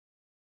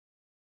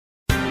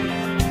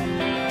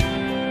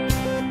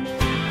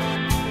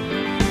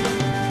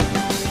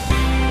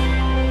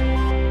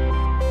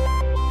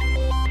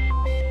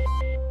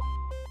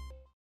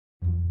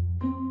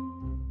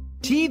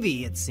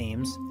TV, it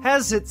seems,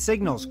 has its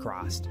signals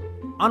crossed.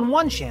 On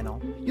one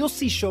channel, you'll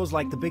see shows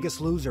like The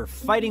Biggest Loser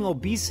fighting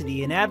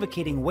obesity and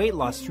advocating weight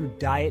loss through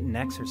diet and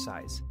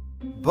exercise.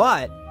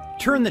 But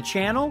turn the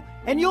channel,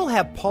 and you'll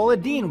have Paula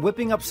Deen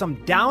whipping up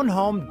some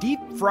down-home,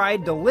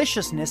 deep-fried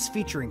deliciousness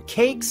featuring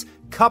cakes,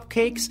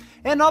 cupcakes,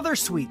 and other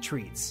sweet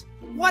treats.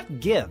 What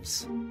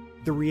gives?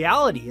 The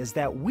reality is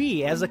that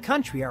we as a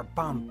country are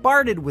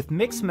bombarded with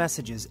mixed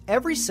messages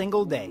every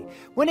single day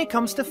when it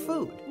comes to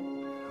food.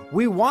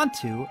 We want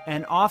to,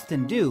 and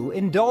often do,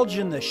 indulge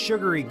in the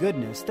sugary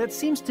goodness that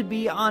seems to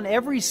be on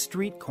every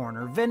street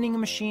corner, vending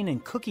machine,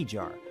 and cookie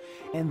jar.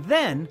 And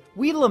then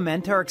we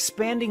lament our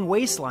expanding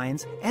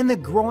waistlines and the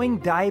growing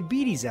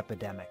diabetes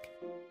epidemic.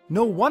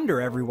 No wonder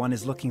everyone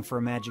is looking for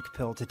a magic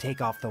pill to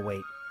take off the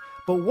weight.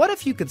 But what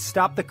if you could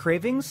stop the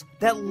cravings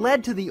that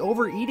led to the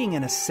overeating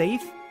in a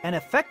safe and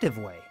effective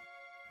way?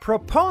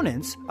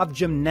 Proponents of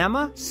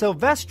Gymnema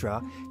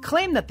Sylvestre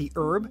claim that the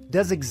herb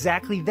does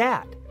exactly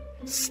that.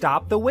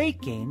 Stop the weight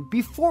gain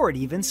before it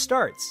even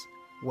starts.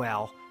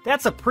 Well,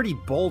 that's a pretty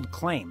bold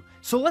claim,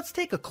 so let's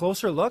take a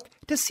closer look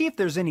to see if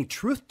there's any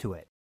truth to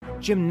it.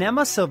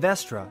 Gymnema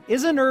Sylvestre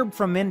is an herb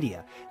from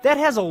India that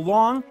has a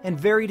long and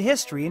varied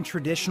history in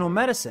traditional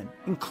medicine,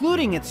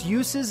 including its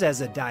uses as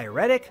a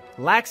diuretic,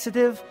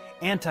 laxative,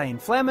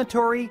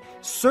 anti-inflammatory,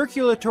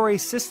 circulatory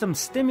system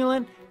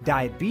stimulant,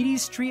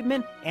 diabetes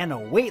treatment, and a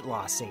weight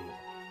loss aid.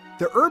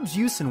 The herb's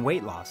use in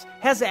weight loss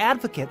has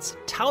advocates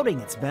touting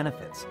its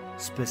benefits.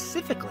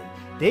 Specifically,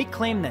 they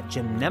claim that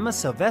Gymnema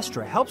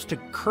Sylvestre helps to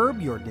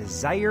curb your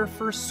desire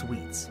for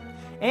sweets,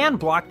 and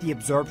block the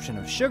absorption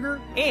of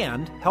sugar,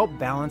 and help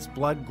balance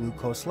blood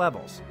glucose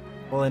levels.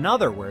 Well, in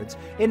other words,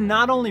 it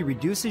not only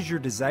reduces your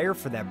desire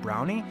for that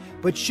brownie,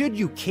 but should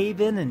you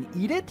cave in and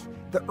eat it,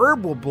 the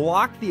herb will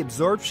block the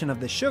absorption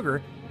of the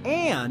sugar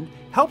and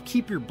help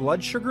keep your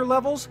blood sugar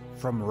levels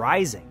from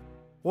rising.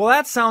 Well,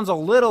 that sounds a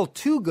little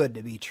too good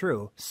to be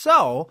true,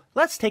 so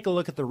let's take a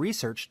look at the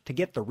research to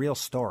get the real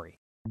story.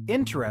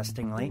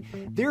 Interestingly,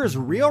 there is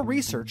real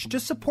research to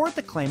support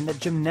the claim that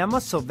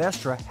Gymnema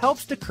Sylvestre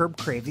helps to curb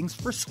cravings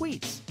for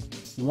sweets.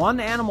 One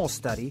animal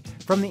study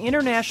from the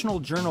International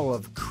Journal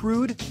of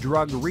Crude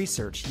Drug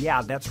Research,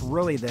 yeah, that's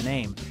really the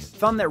name,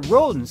 found that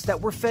rodents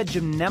that were fed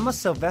Gymnema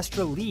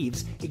Sylvestre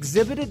leaves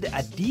exhibited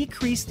a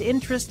decreased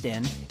interest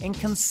in and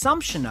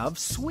consumption of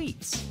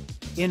sweets.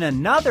 In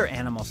another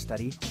animal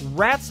study,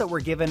 rats that were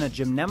given a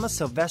Gymnema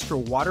Sylvestre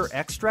water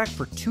extract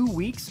for 2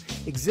 weeks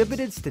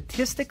exhibited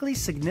statistically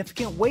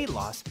significant weight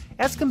loss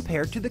as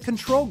compared to the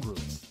control group.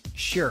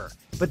 Sure,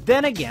 but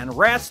then again,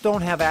 rats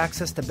don't have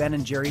access to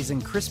Ben & Jerry's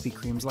and Krispy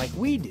Kremes like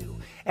we do.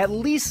 At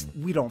least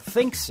we don't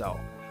think so.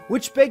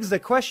 Which begs the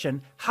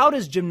question, how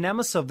does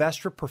Gymnema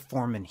Sylvestre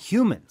perform in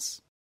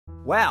humans?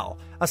 Well,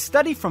 a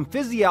study from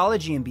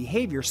Physiology and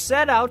Behavior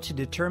set out to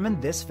determine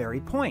this very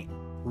point.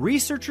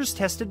 Researchers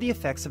tested the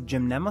effects of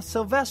Gymnema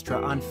Sylvestre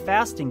on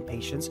fasting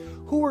patients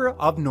who were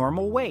of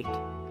normal weight.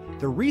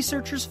 The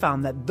researchers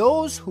found that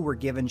those who were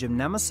given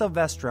Gymnema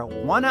Sylvestre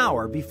 1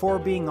 hour before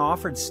being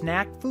offered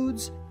snack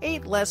foods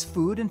ate less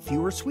food and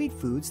fewer sweet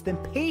foods than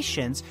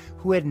patients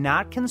who had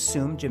not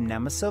consumed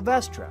Gymnema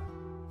Sylvestre.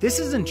 This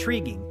is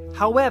intriguing.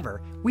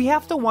 However, we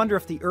have to wonder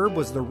if the herb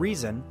was the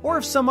reason or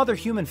if some other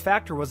human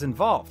factor was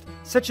involved,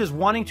 such as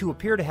wanting to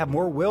appear to have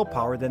more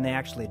willpower than they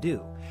actually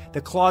do.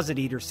 The closet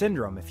eater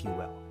syndrome, if you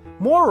will.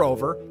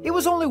 Moreover, it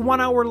was only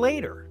 1 hour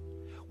later.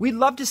 We'd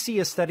love to see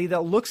a study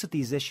that looks at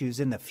these issues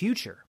in the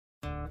future.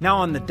 Now,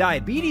 on the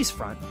diabetes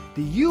front,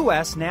 the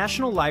U.S.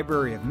 National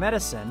Library of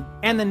Medicine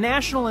and the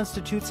National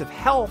Institutes of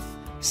Health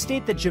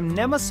state that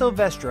Gymnema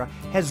Sylvestre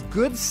has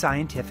good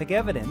scientific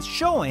evidence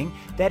showing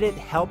that it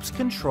helps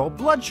control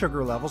blood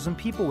sugar levels in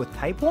people with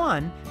type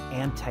 1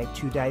 and type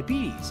 2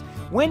 diabetes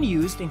when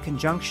used in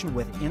conjunction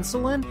with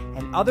insulin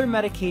and other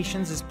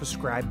medications as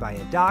prescribed by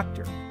a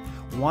doctor.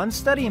 One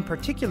study in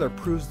particular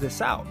proves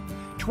this out.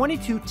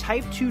 22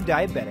 type 2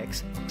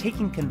 diabetics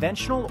taking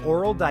conventional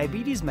oral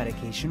diabetes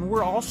medication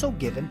were also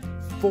given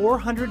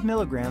 400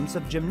 milligrams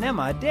of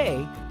Gymnema a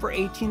day for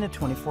 18 to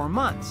 24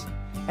 months.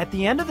 At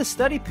the end of the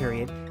study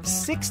period,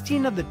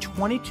 16 of the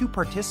 22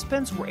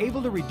 participants were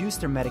able to reduce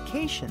their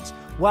medications,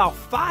 while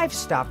 5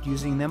 stopped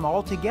using them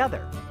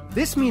altogether.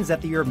 This means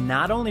that the herb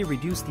not only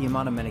reduced the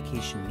amount of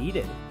medication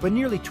needed, but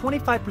nearly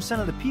 25%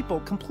 of the people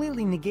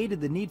completely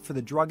negated the need for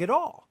the drug at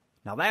all.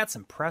 Now that's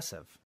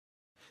impressive.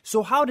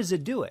 So how does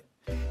it do it?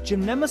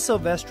 Gymnema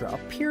Sylvestre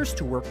appears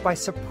to work by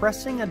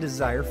suppressing a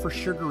desire for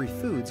sugary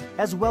foods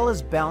as well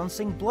as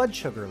balancing blood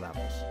sugar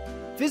levels.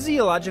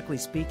 Physiologically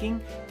speaking,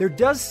 there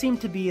does seem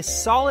to be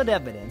solid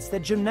evidence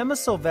that Gymnema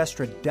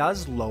Sylvestre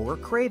does lower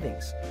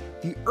cravings.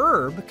 The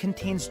herb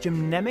contains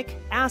gymnemic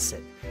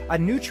acid, a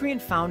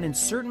nutrient found in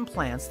certain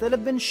plants that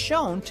have been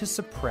shown to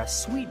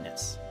suppress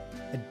sweetness.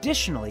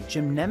 Additionally,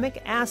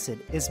 gymnemic acid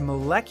is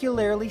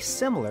molecularly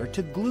similar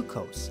to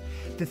glucose.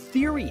 The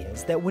theory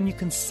is that when you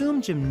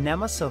consume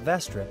Gymnema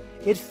Sylvestre,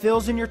 it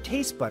fills in your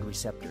taste bud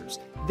receptors,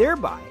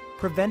 thereby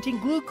preventing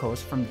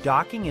glucose from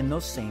docking in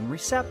those same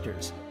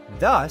receptors,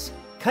 thus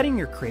cutting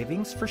your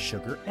cravings for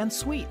sugar and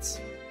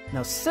sweets.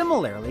 Now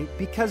similarly,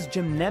 because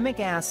gymnemic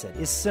acid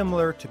is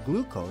similar to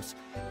glucose,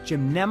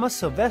 Gymnema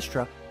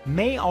Sylvestre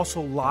may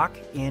also lock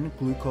in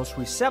glucose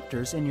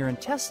receptors in your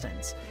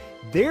intestines,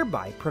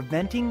 thereby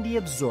preventing the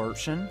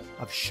absorption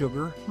of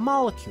sugar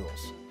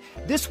molecules.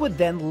 This would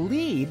then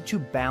lead to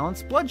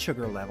balanced blood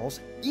sugar levels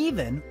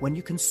even when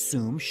you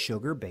consume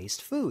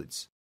sugar-based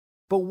foods.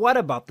 But what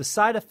about the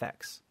side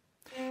effects?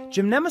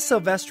 Gymnema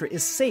Sylvestre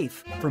is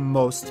safe for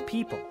most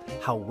people.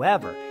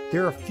 However,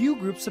 there are a few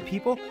groups of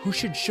people who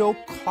should show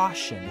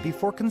caution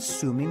before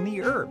consuming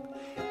the herb.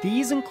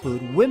 These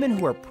include women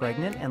who are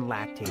pregnant and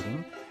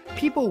lactating,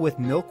 people with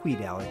milkweed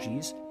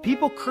allergies,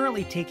 people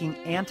currently taking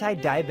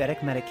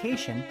anti-diabetic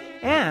medication,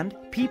 and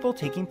people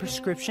taking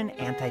prescription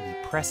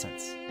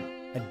antidepressants.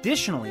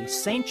 Additionally,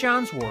 St.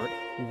 John's wort,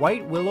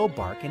 white willow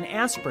bark, and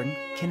aspirin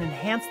can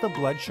enhance the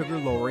blood sugar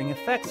lowering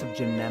effects of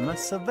Gymnema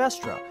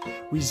Sylvestre,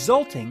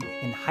 resulting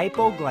in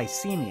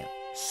hypoglycemia.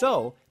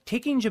 So,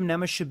 taking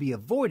Gymnema should be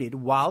avoided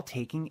while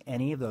taking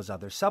any of those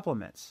other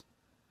supplements.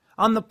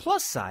 On the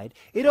plus side,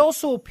 it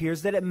also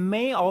appears that it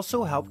may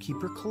also help keep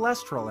your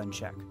cholesterol in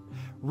check.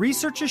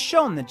 Research has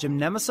shown that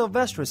Gymnema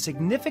Sylvestre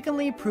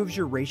significantly improves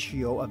your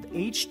ratio of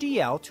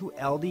HDL to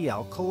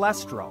LDL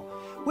cholesterol,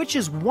 which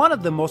is one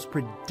of the most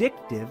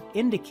predictive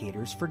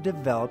indicators for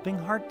developing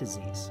heart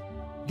disease.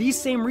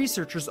 These same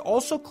researchers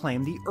also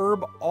claim the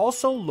herb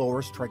also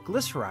lowers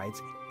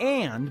triglycerides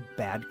and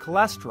bad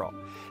cholesterol.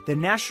 The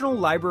National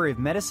Library of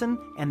Medicine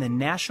and the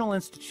National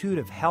Institute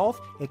of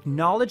Health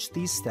acknowledge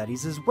these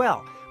studies as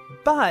well,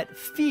 but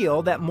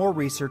feel that more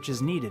research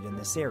is needed in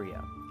this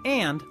area.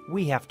 And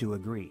we have to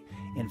agree.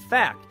 In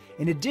fact,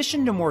 in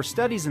addition to more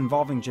studies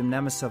involving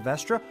Gymnema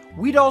Sylvestre,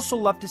 we'd also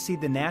love to see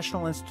the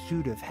National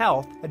Institute of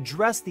Health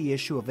address the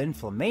issue of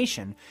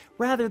inflammation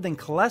rather than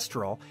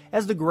cholesterol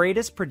as the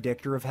greatest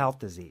predictor of health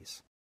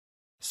disease.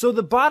 So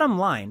the bottom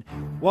line,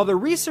 while the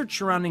research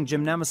surrounding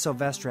Gymnema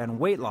Sylvestre and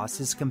weight loss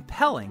is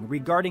compelling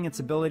regarding its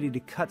ability to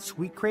cut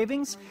sweet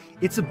cravings,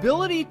 its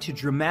ability to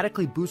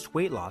dramatically boost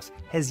weight loss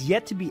has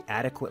yet to be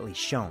adequately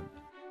shown.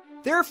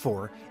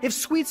 Therefore, if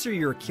sweets are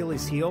your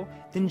Achilles heel,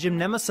 then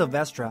Gymnema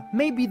Sylvestre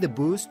may be the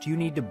boost you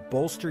need to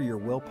bolster your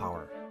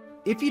willpower.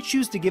 If you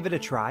choose to give it a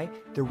try,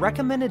 the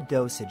recommended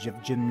dosage of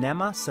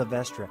Gymnema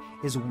Sylvestre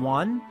is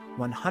one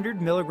 100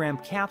 milligram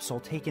capsule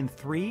taken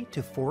 3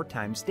 to 4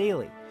 times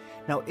daily.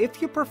 Now, if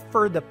you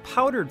prefer the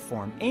powdered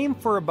form, aim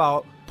for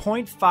about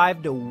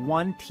 0.5 to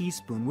 1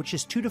 teaspoon, which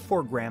is 2 to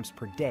 4 grams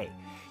per day.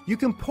 You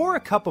can pour a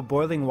cup of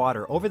boiling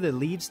water over the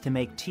leaves to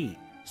make tea.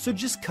 So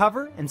just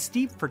cover and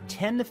steep for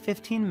 10 to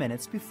 15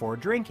 minutes before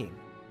drinking.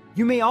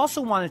 You may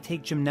also want to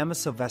take Gymnema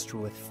Sylvestre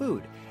with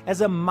food,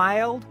 as a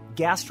mild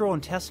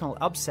gastrointestinal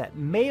upset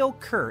may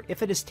occur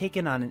if it is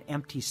taken on an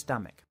empty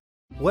stomach.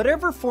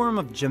 Whatever form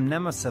of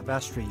Gymnema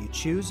Sylvestre you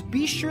choose,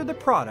 be sure the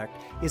product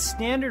is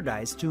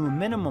standardized to a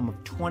minimum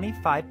of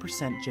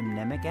 25%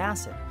 gymnemic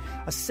acid.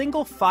 A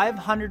single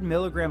 500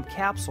 milligram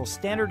capsule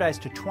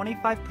standardized to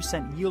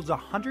 25% yields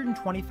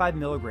 125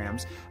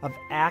 milligrams of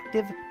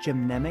active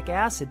gymnemic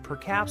acid per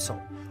capsule.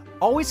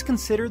 Always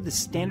consider the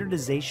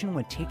standardization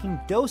when taking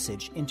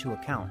dosage into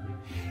account.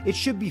 It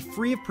should be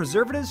free of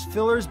preservatives,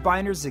 fillers,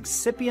 binders,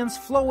 excipients,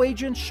 flow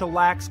agents,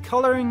 shellacs,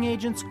 coloring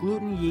agents,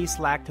 gluten, yeast,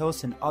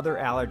 lactose, and other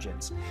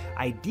allergens.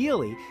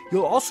 Ideally,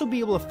 you'll also be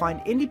able to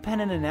find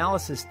independent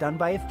analysis done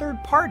by a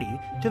third party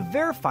to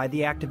verify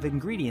the active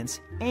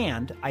ingredients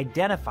and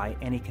identify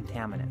any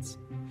contaminants.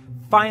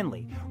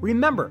 Finally,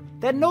 remember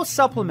that no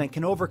supplement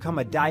can overcome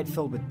a diet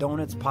filled with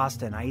donuts,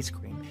 pasta, and ice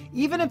cream.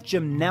 Even if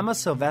Gymnema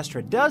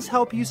Sylvestre does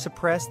help you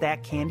suppress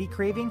that candy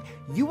craving,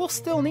 you will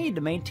still need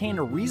to maintain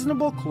a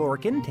reasonable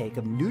caloric intake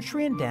of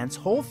nutrient-dense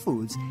whole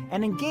foods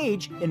and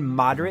engage in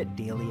moderate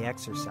daily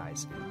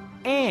exercise.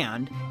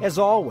 And, as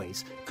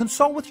always,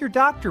 consult with your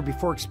doctor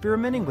before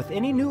experimenting with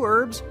any new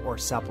herbs or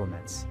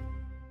supplements.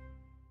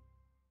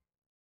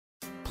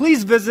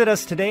 Please visit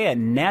us today at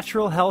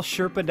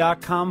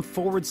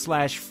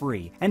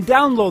naturalhealthsherpa.com/free and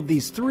download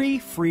these 3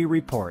 free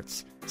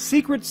reports.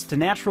 Secrets to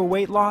natural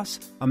weight loss,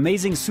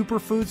 amazing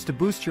superfoods to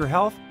boost your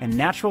health, and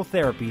natural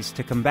therapies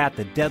to combat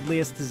the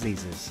deadliest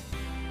diseases.